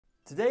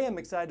Today I'm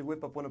excited to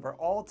whip up one of our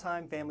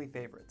all-time family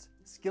favorites,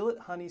 Skillet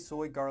Honey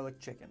Soy Garlic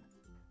Chicken.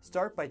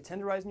 Start by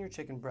tenderizing your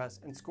chicken breasts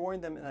and scoring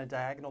them in a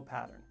diagonal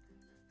pattern.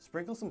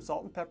 Sprinkle some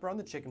salt and pepper on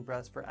the chicken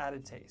breast for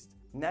added taste.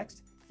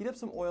 Next, heat up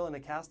some oil in a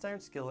cast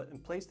iron skillet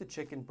and place the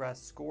chicken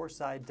breast score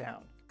side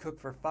down. Cook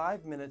for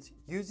 5 minutes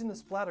using the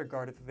splatter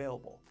guard if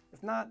available.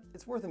 If not,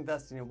 it's worth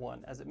investing in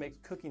one as it makes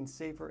cooking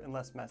safer and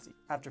less messy.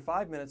 After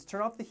 5 minutes,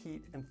 turn off the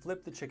heat and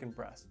flip the chicken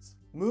breasts.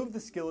 Move the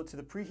skillet to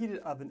the preheated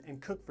oven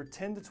and cook for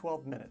 10 to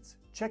 12 minutes,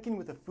 checking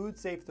with a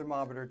food-safe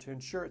thermometer to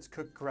ensure it's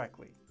cooked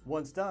correctly.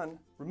 Once done,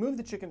 remove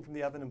the chicken from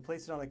the oven and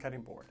place it on a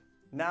cutting board.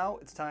 Now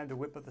it's time to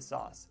whip up the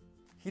sauce.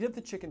 Heat up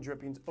the chicken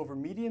drippings over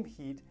medium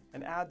heat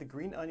and add the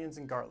green onions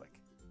and garlic.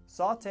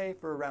 Sauté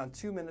for around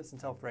 2 minutes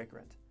until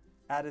fragrant.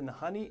 Add in the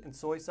honey and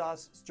soy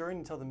sauce, stirring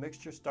until the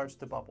mixture starts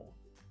to bubble.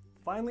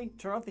 Finally,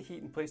 turn off the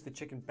heat and place the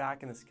chicken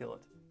back in the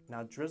skillet.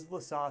 Now drizzle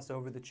the sauce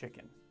over the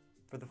chicken.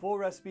 For the full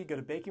recipe, go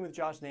to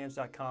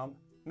bakingwithjoshandange.com.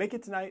 Make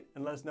it tonight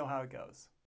and let us know how it goes.